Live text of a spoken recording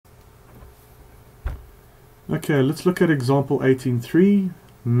Okay, let's look at example 18.3,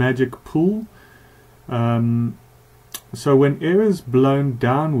 magic pool. So when air is blown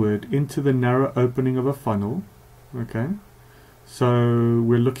downward into the narrow opening of a funnel, okay, so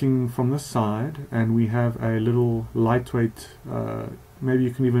we're looking from the side and we have a little lightweight, maybe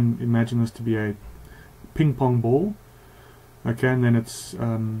you can even imagine this to be a ping pong ball, okay, and then it's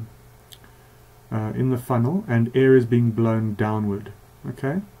in the funnel and air is being blown downward,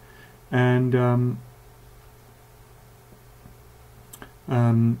 okay, and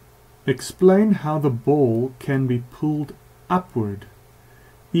explain how the ball can be pulled upward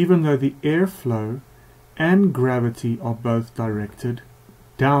even though the airflow and gravity are both directed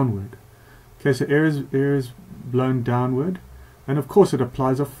downward. Okay, so air is blown downward, and of course it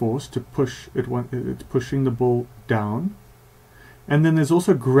applies a force to push it. It's pushing the ball down, and then there's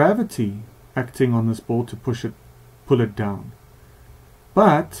also gravity acting on this ball to pull it down.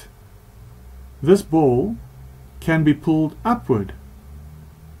 But this ball can be pulled upward.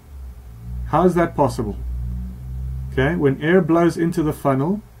 How is that possible? Okay, when air blows into the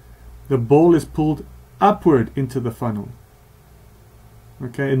funnel, the ball is pulled upward into the funnel.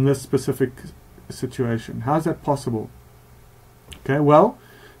 Okay, in this specific situation. How is that possible? Okay, well,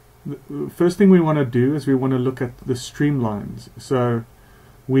 the first thing we want to do is we want to look at the streamlines. So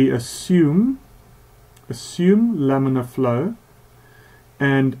we assume laminar flow,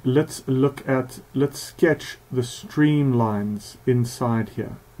 and let's sketch the streamlines inside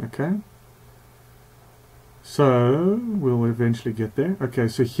here. Okay, so we'll eventually get there. Okay,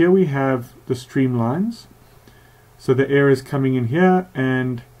 so here we have the streamlines. So the air is coming in here,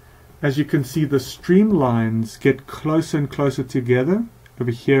 and as you can see, the streamlines get closer and closer together over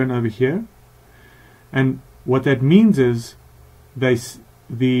here and over here. And what that means is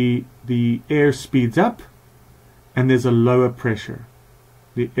the air speeds up, and there's a lower pressure.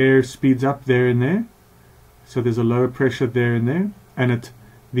 The air speeds up there and there, so there's a lower pressure there and there, and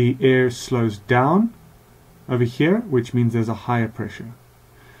the air slows down over here, which means there's a higher pressure.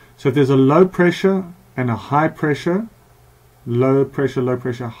 So if there's a low pressure and a high pressure, low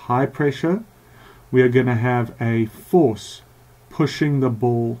pressure, high pressure, we are going to have a force pushing the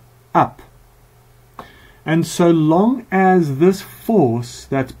ball up. And so long as this force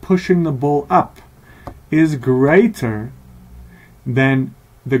that's pushing the ball up is greater than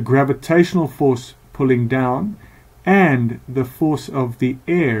the gravitational force pulling down and the force of the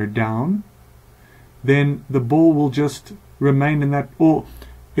air down, then the ball will just remain in that, or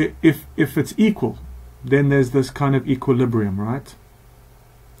if it's equal, then there's this kind of equilibrium, right?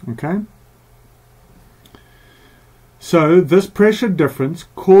 Okay? So this pressure difference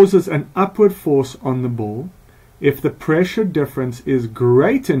causes an upward force on the ball. If the pressure difference is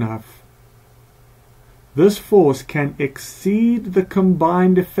great enough, this force can exceed the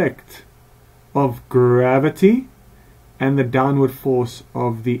combined effect of gravity and the downward force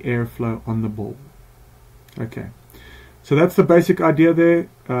of the airflow on the ball. Okay, so that's the basic idea there.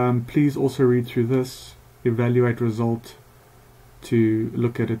 Please also read through this, evaluate result to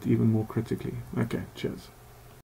look at it even more critically. Okay, cheers.